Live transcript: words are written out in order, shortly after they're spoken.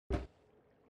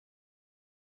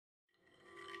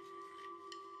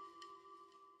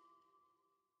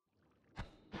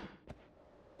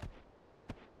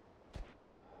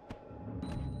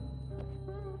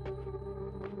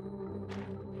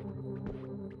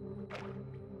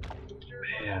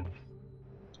Man,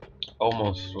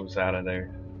 almost was out of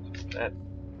there. That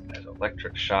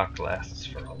electric shock lasts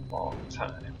for a long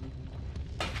time.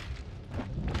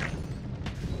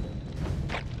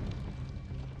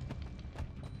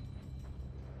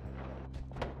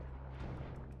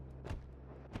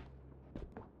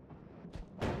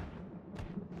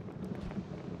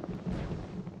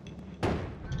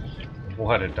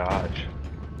 What a dodge.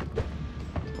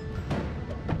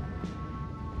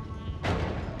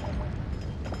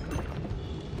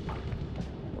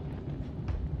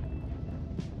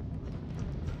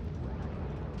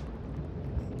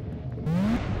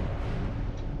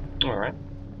 Alright.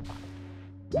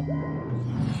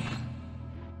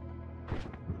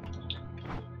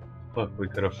 Look, we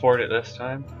could afford it this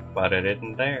time, but it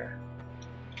isn't there.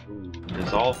 Ooh,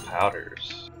 dissolved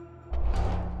powders.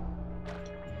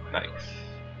 Nice.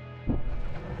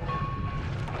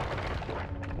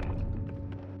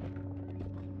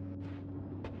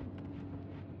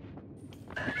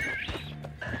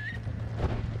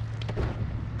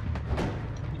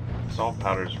 Salt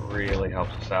powders really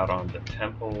helps us out on the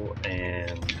temple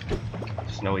and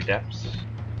snowy depths.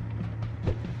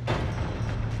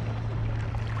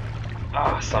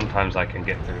 Sometimes I can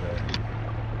get through there.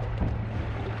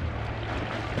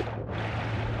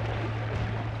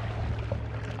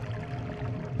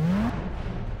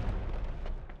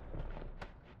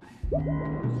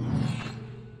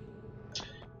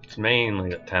 It's mainly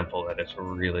the temple that it's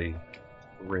really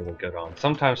good on.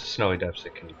 Sometimes the snowy depths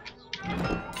it can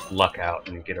luck out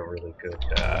and you get a really good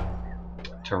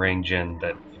terrain gen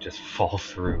that you just fall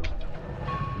through.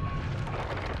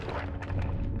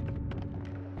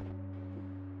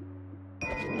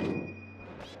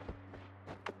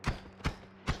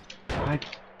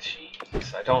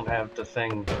 Jeez, I don't have the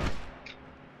thing.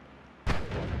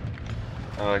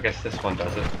 Oh, I guess this one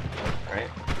does it, right?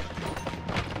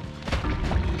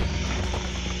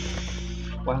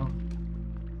 Well,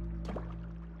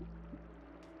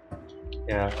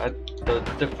 yeah, the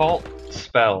default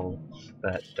spells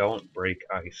that don't break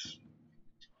ice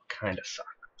kind of suck.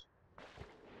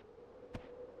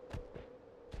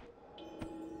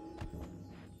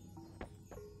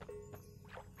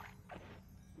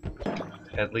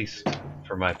 At least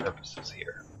for my purposes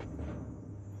here.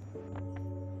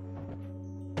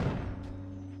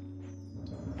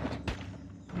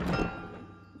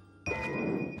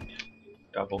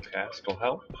 Double cast will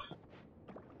help.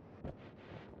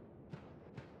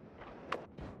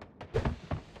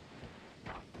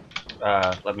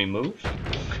 Let me move,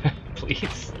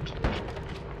 please.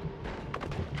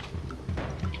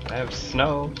 I have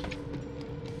snow.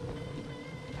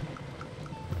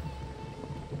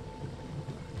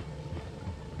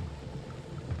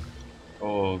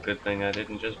 Oh, good thing I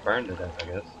didn't just burn to death, I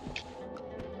guess.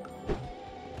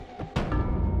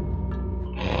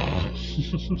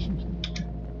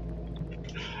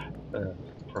 The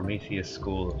Prometheus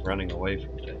school of running away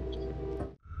from things.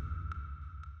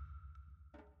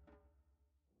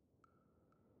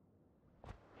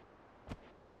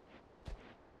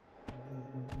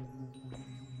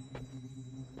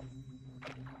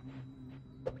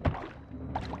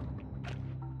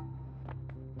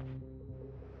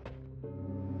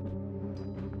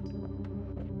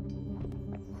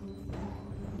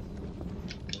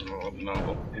 Oh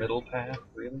no, middle path,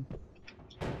 really?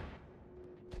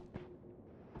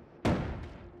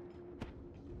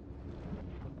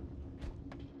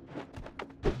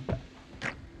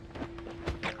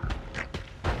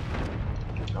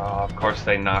 Oh, of course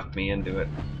they knocked me into it.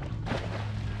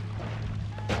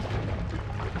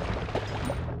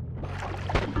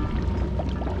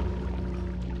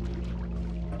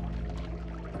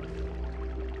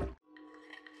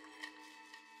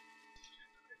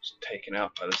 Just taken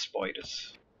out by the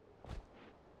spiders.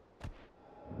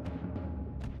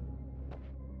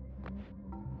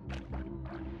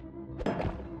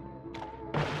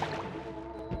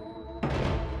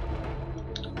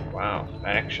 Wow,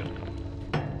 action.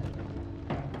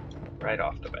 Right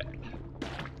off the bat.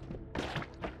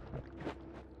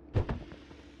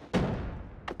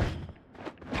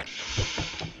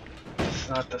 It's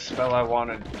not the spell I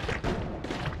wanted.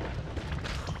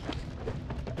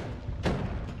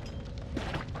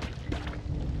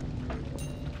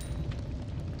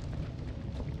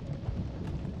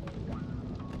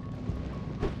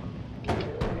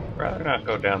 Rather not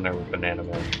go down there with Banana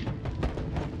Man.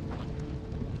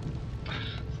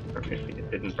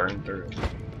 It didn't burn through.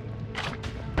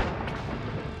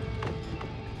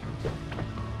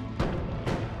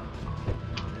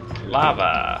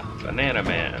 Lava! Banana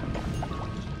Man!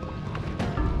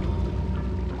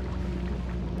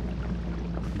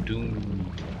 Doom!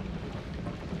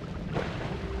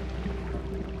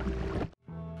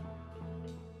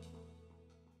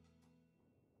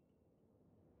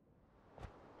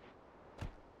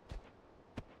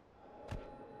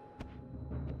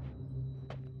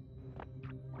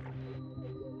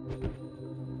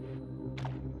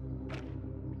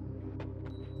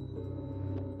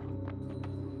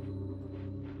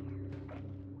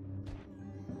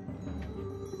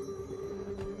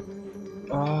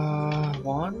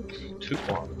 soup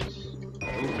bombs.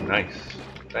 Ooh, nice.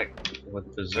 That,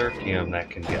 with Berserkium, that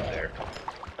can get there.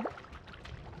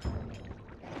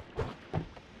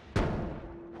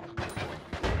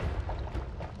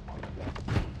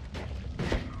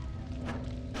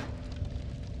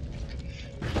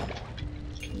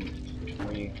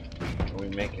 Can we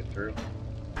make it through?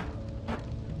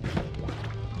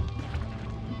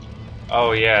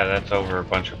 Oh yeah, that's over a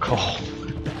bunch of coal.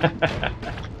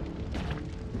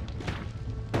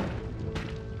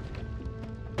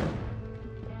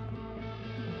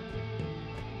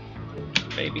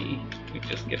 Maybe we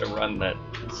just get a run that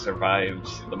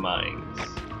survives the mines.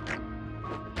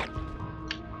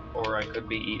 Or I could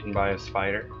be eaten by a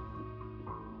spider.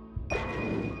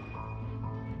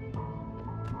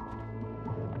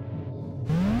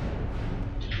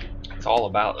 It's all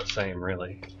about the same,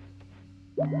 really.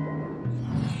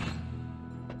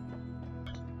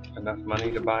 Enough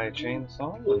money to buy a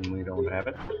chainsaw, and we don't have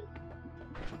it.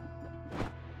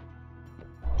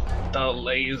 The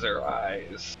laser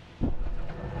eyes.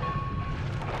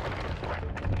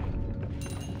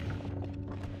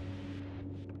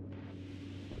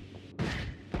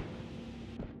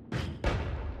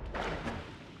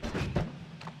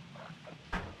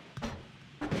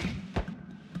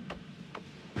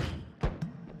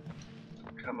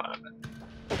 Come on.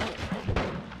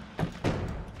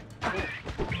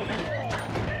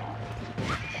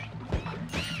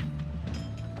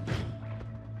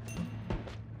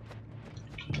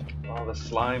 All the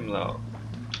slime, though.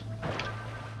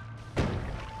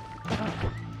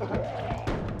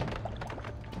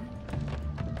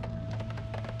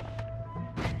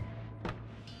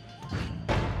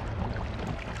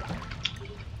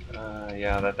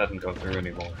 Yeah, that doesn't go through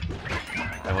anymore.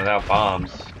 And without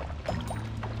bombs,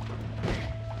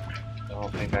 I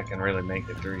don't think I can really make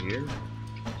it through here.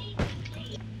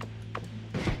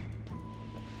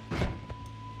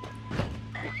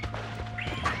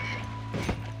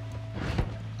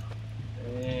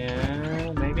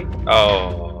 Yeah, maybe?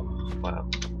 Oh, wow.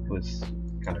 It was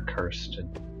kind of cursed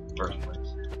in the first place.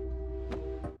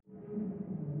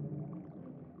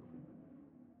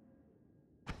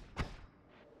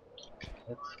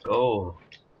 Let's go.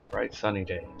 Bright sunny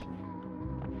day.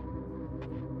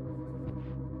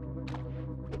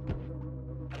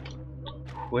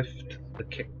 Whiffed the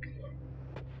kick.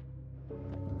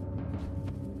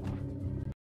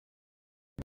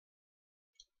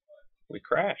 We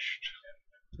crashed.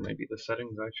 Maybe the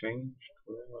settings I changed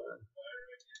will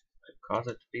cause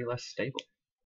it to be less stable.